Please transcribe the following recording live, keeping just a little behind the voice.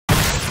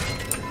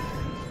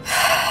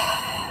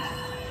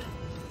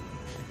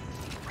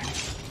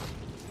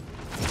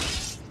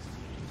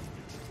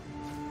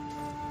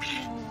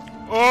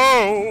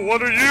Oh,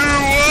 what are you?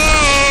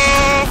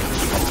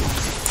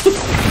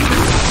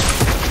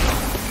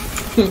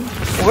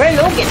 We're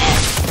looking at.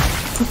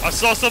 I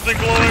saw something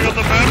glowing on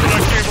the map and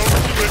I came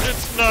over to it.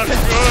 It's not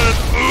good.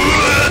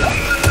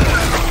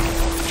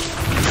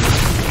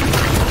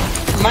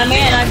 My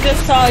man, I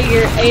just saw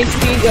your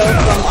HP go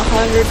from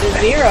 100 to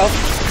 0.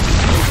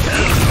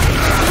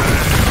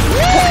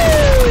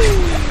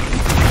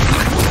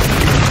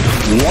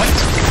 What?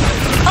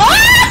 Oh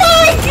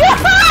my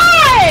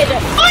god!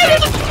 I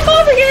just came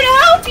over here to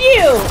help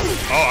you!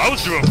 Oh, I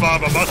was doing fine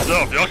by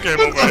myself. Y'all came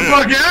over here. What the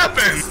fuck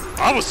happened?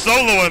 I was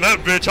soloing that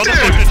bitch. How the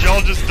fuck did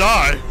y'all just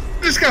die?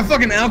 This got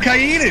fucking Al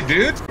Qaeda,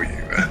 dude.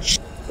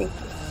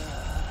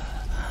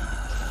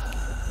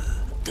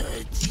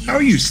 How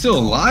are you still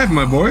alive,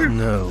 my boy?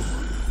 No.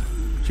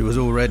 She was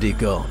already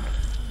gone.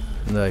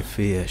 And I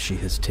fear she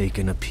has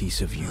taken a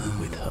piece of you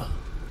with her.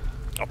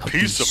 A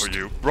piece of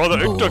you? Brother,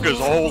 it took his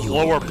whole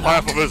lower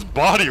half of his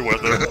body with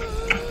her.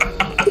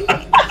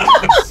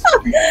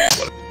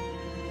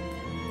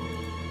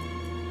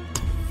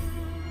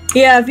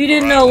 Yeah, if you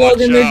didn't know,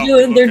 Logan, they're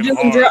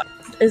doing drop.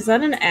 Is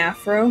that an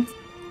afro?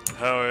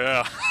 Hell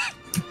yeah.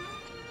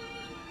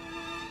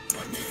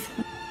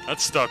 That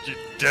stopped you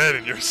dead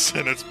in your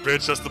sentence,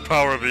 bitch. That's the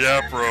power of the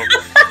afro.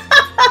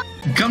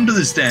 Come to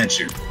the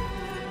statue.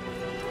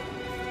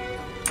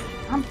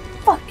 I'm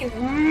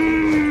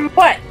fucking.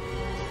 What?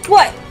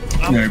 What?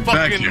 I'm right,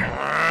 fucking.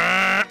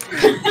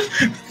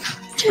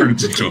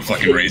 Turns into a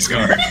fucking race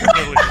car.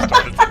 Literally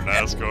started to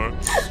NASCAR.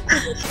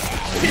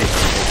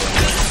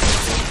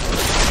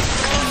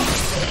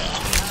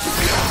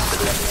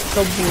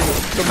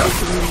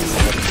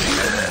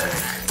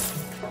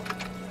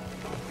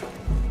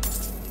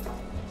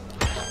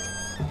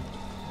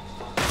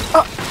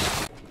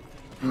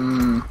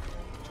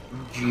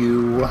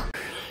 You.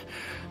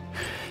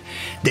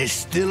 There's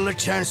still a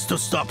chance to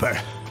stop her.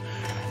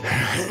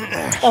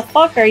 The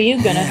fuck are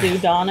you gonna do,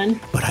 Donnan?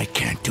 But I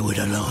can't do it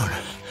alone.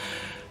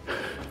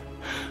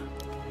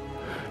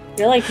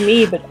 You're like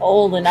me, but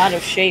old and out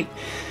of shape.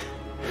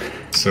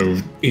 So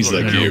he's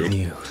like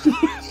you.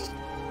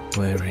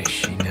 Where is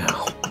she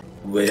now?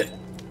 You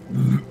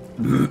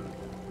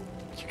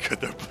could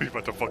there be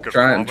about to fucking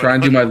Try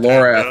and do my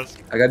lore app.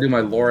 I gotta do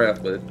my lore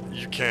app, but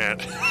you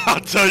can't.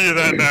 I'll tell you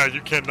that now.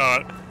 You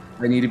cannot.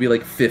 I need to be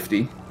like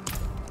 50.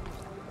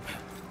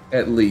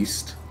 At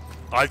least.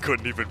 I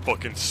couldn't even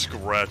fucking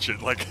scratch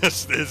it. Like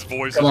his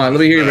voice. Come on,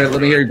 let me hear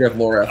your death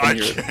lore app. I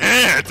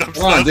can't.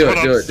 Come on, do it.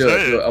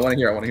 I want to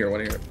hear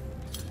it.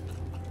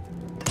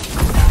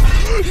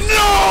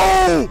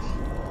 No!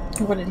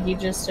 What did he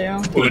just do?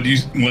 What did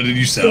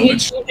you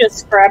salvage? He just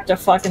scrapped a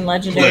fucking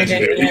legendary.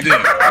 He did.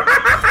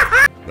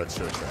 Let's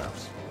search the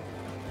house.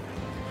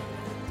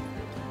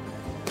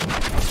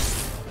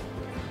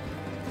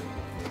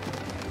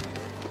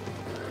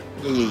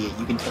 Yeah,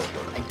 you can tell.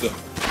 I did.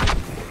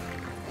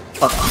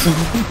 Fuck off.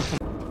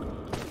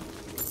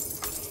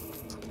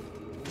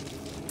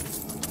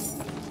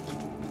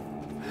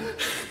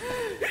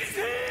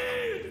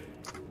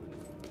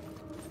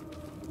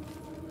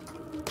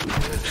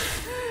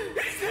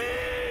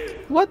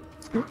 What?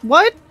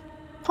 What?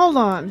 Hold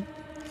on.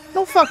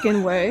 No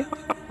fucking way.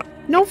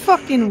 No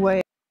fucking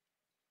way.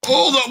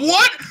 Hold up,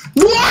 what?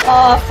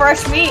 What?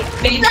 Fresh meat.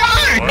 Babe,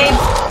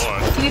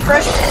 give me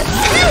fresh meat.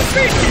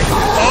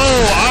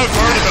 Oh, I've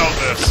heard about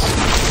this.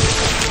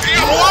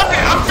 Yeah, what?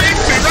 I'm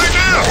facing it right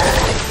now.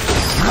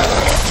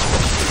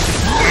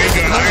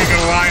 I ain't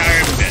gonna lie, I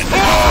am dead.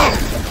 Oh!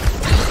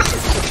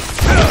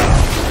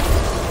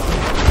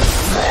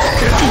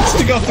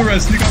 Stick off the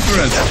rest, You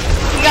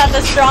got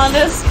this,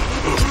 Strondus.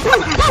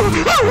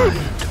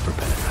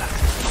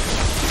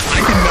 I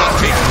cannot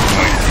take this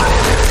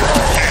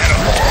fight at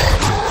all.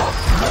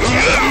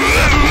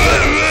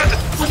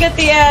 Look at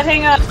the ad,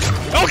 hang on.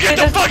 Oh, get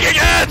the fucking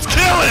ads!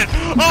 Kill it!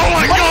 Oh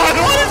my god,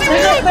 what is he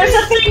doing? There's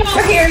a thing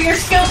over here. Your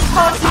skills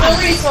cost no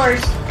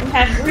resource. And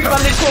have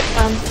refunded quick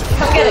funds.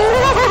 Come get it.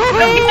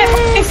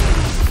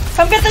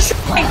 Come get the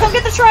shrine. Come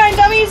get the shrine,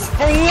 dummies.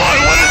 For what?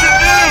 What does it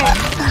do?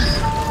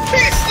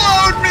 He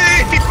slowed me!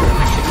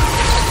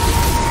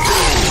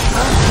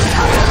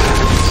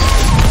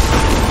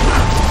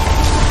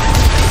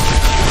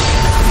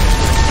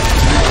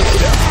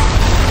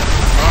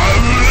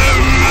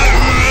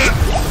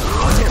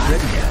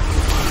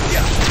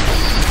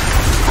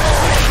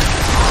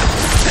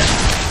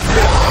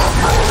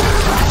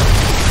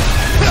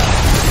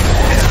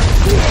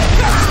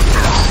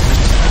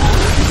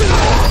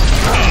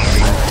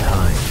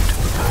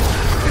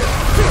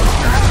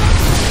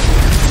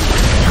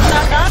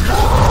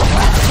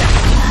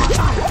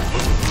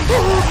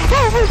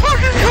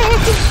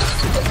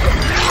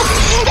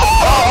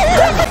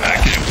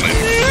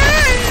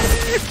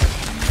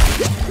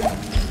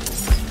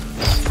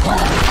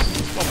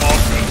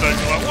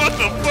 What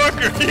the fuck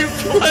are you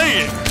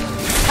playing?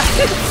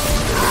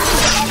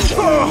 I'm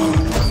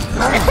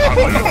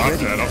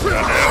dead.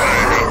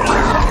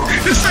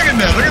 Just a second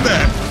now, look at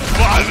that.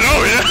 Well, I know,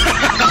 yeah.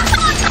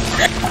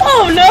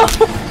 Oh no!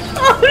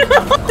 Oh no!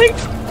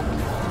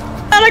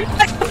 I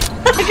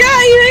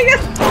got you!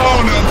 Oh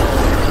no!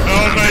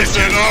 Oh,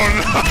 Mason, oh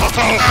no!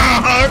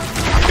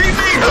 He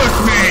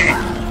hooked me!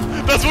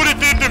 That's what he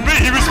did to me,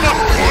 he was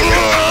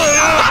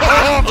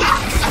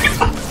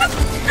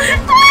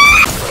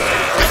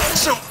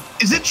So,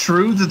 is it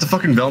true that the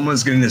fucking Velma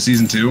is getting a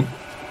season 2?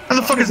 How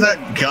the fuck is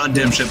that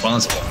goddamn shit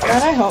possible?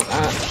 God, I hope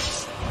not.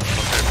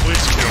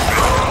 Please kill me.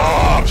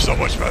 Oh, I'm so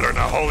much better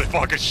now, holy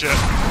fucking shit.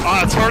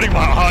 Ah, it's hurting my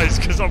eyes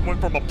because I went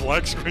from a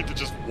black screen to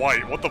just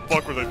white. What the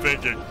fuck were they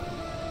thinking?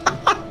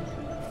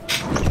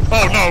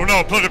 Oh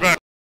no, put it back.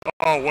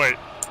 Oh, wait.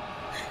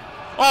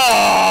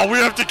 Oh, we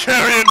have to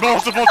carry it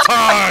multiple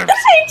times!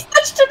 I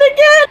touched it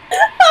again!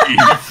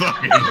 You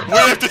fucking... We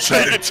have to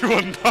take it to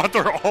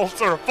another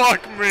altar,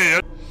 fuck me!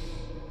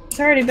 There's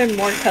already been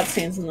more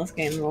cutscenes in this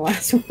game than the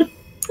last one.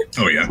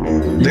 Oh yeah.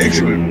 They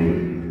actually...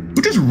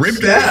 Who just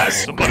ripped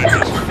ass? Somebody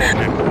just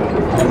fucking...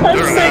 Let's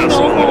Their say no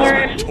asshole more.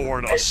 has been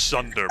torn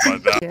asunder by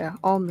that. Yeah,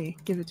 all me.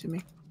 Give it to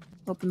me.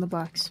 Open the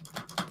box.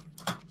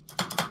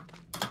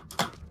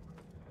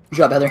 Good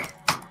job, Heather.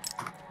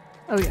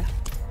 Oh yeah.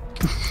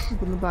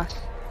 Open the box.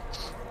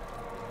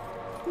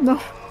 No.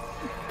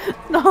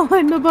 No,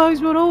 the box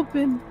won't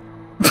open.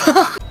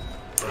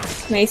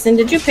 Mason,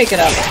 did you pick it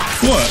up?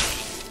 What?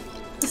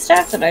 The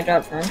staff that I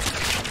dropped for him.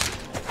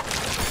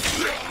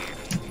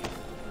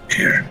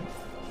 Here.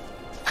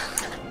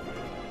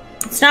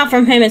 It's not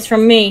from him, it's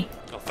from me.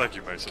 Oh, thank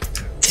you, Mason.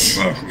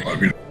 Well, I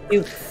mean,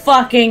 You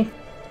fucking...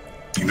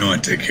 you know I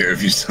take care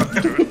of you, son.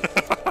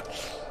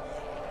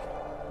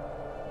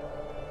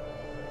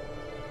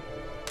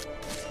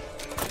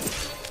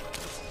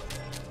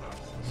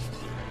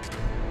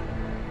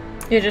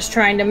 You're just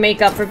trying to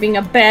make up for being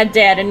a bad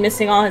dad and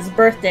missing all his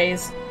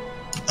birthdays.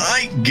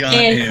 I got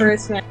And him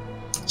Christmas.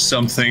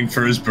 something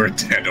for his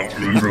birthday. I don't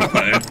remember what.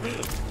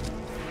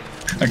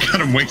 I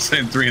got him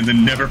Wasteland 3 and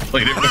then never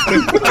played it with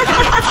him. Like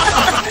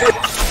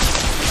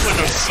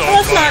a son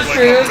Well, that's not buying,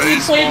 true. a He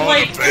baseball played, and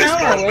like, a baseball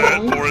Dabo with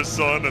bat him. for his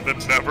son, and then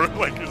never,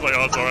 like, he's like,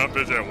 oh, sorry, I'm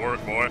busy at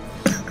work, boy.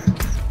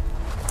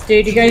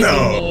 Dude, you guys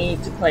No.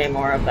 need to play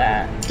more of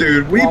that.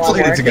 Dude, we While I'm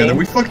played it together. working.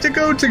 We fucked a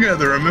go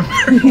together, remember?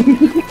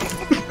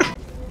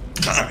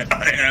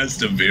 I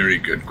asked a very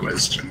good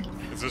question.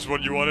 Is this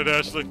what you wanted,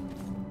 Ashley?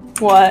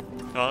 What?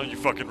 Huh, you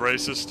fucking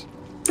racist?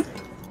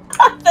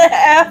 The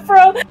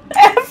afro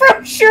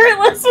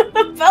shirtless with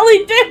the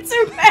belly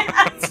dancer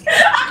mask.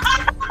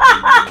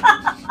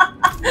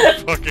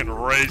 Fucking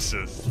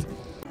racist.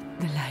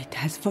 The light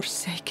has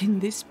forsaken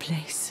this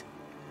place.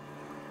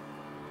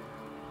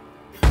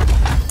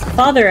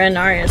 Father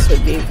Anarius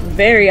would be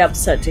very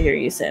upset to hear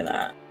you say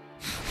that.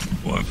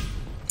 What?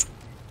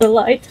 The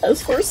light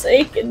has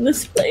forsaken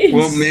this place.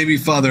 Well, maybe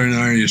Father and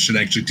Arya should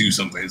actually do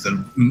something instead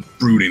of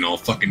brooding all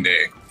fucking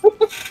day.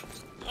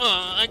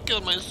 I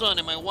killed my son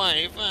and my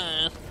wife.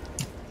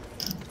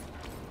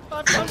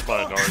 That's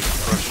my Nari's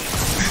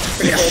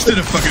impression. Instead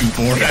of fucking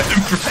forehead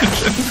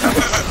impression.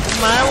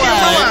 My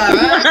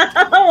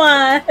wife.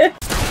 What?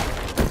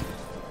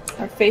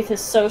 Our faith is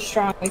so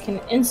strong we can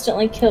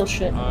instantly kill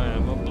shit. I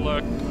am a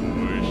black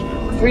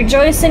boy.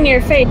 Rejoice in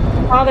your faith.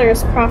 Father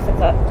has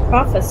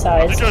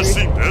prophesied. You guys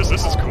seen this?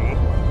 This is cool.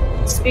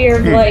 Spear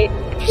of light.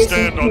 If you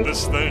stand on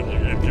this thing,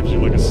 it gives you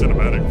like a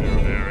cinematic view of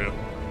the area.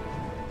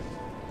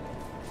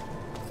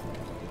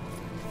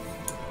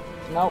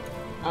 Nope.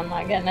 I'm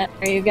not getting it.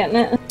 Are you getting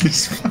it?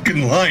 He's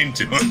fucking lying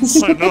to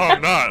us. No,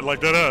 I'm not.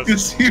 Like that ass.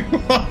 Yes, you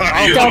are.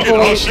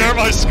 I'll share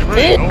my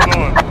screen. Hold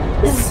on.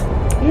 This is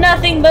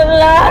nothing but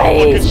I'll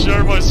fucking lies.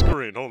 share my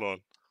screen. Hold on.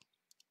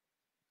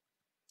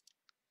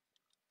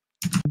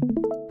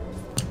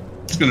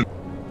 It's gonna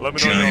Let me know.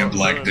 giant y'all-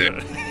 black dick.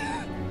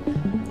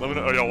 Let me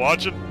know. Are y'all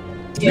watching?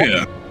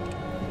 Yeah.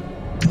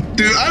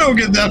 Dude, I don't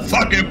get that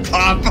fucking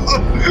pop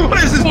up.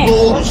 What is this Yeah.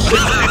 bullshit?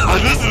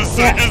 This is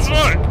sick as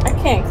fuck. I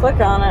can't click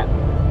on it.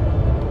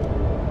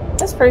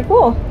 That's pretty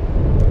cool.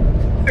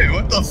 Hey,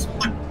 what the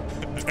fuck?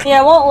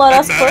 Yeah, it won't let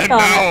us And click now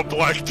on a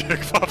black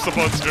dick pops up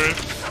on screen.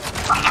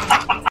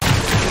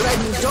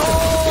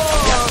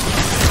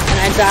 And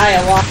I die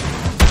a lot.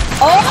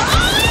 Oh! I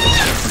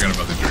forgot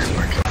about the dream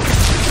work.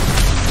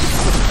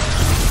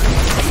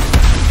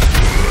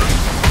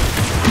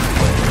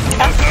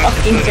 God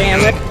fucking damn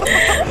it.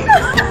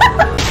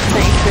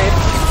 Thanks, dude.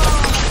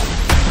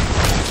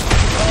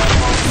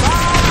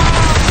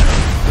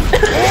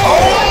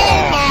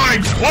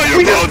 Why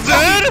you both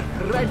dead?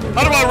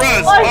 How do I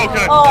res? What?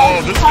 Okay. Oh,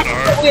 Oh, this is gonna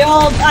hurt.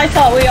 I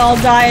thought we all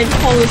died.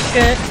 Holy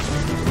shit.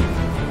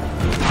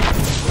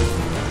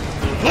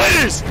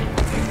 Please!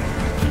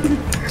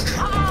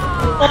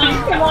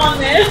 Come on,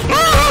 man. Come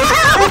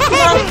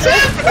on,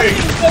 man.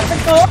 It's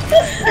difficult.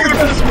 You're gonna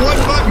press one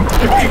button.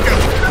 There you go.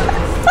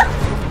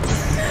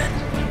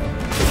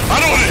 I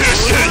don't want to hear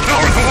shit.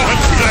 You're the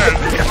ones dead.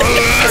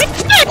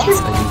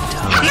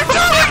 You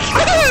done it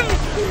again!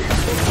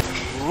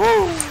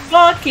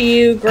 Fuck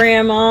you,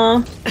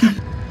 Grandma.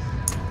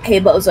 Hey,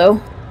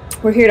 Bozo.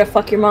 We're here to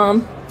fuck your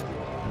mom.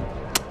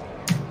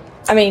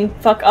 I mean,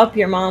 fuck up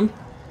your mom.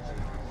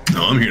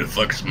 No, I'm here to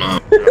fuck his mom.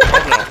 Calm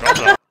down, calm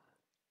down.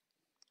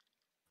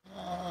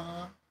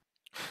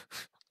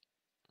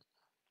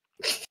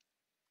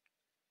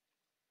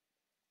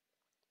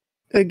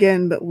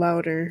 Again, but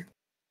louder.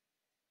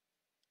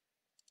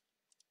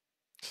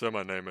 Say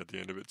my name at the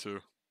end of it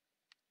too.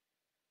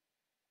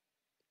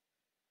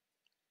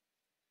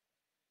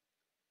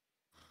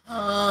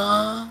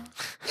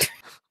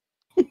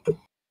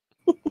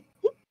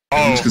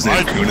 Just because they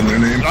have Coon in their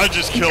name? I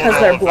just killed Because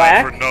all they're of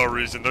black? that for no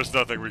reason. There's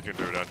nothing we can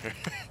do down here.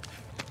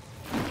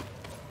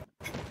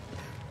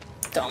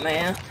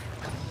 Dumbass.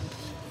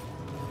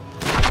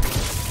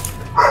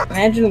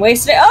 Imagine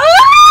wasting.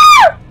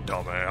 Ah!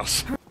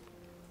 Dumbass.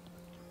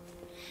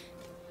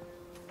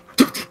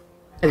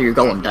 Oh, your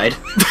golem died.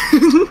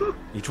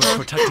 It was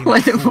protecting Why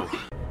the the- fool.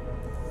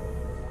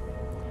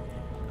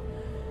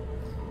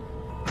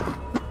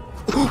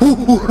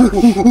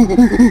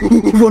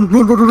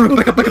 Run,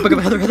 back up,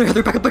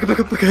 Heather, back up,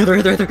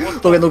 Heather.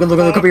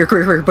 Logan, come here,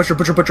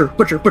 butcher.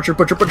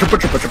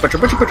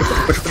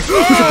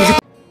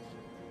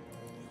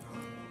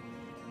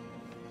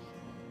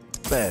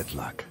 Bad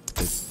luck.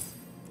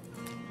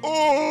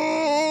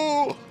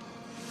 Oh!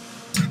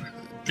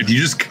 Did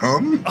you just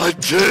come? I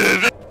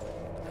did!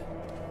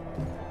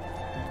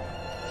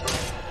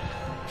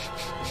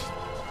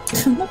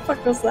 What the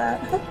fuck was that?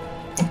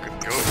 Fucking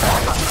go.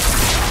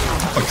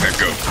 Fuck that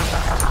goat.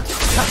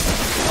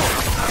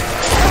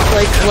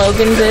 Like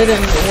Logan did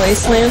in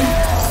Wasteland.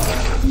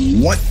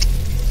 What?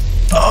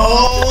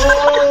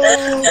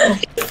 Oh!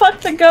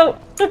 Fuck the goat.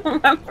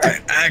 Remember? I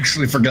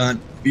actually forgot.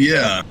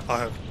 Yeah. I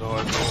have no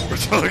idea what we're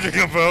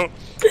talking about.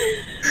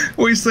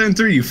 Wasteland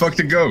 3, you fucked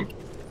a goat.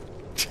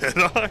 Did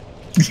I?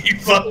 You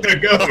fucked a I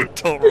goat.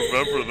 don't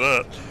remember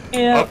that.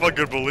 Yeah. I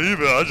fucking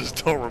believe it, I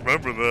just don't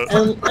remember that.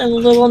 In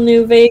Little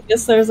New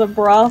Vegas, there's a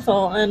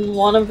brothel, and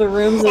one of the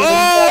rooms is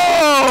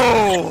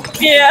Oh!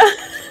 yeah.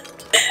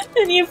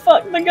 And you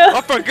fuck the goat.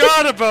 I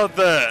forgot about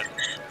that!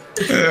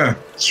 Yeah,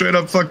 straight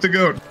up fucked the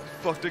goat.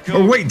 Fuck the goat.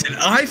 Oh wait,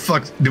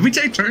 did we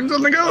take turns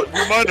on the goat?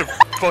 We might have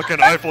fucking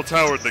Eiffel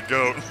Towered the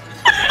goat.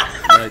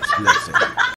 Knight's blessing.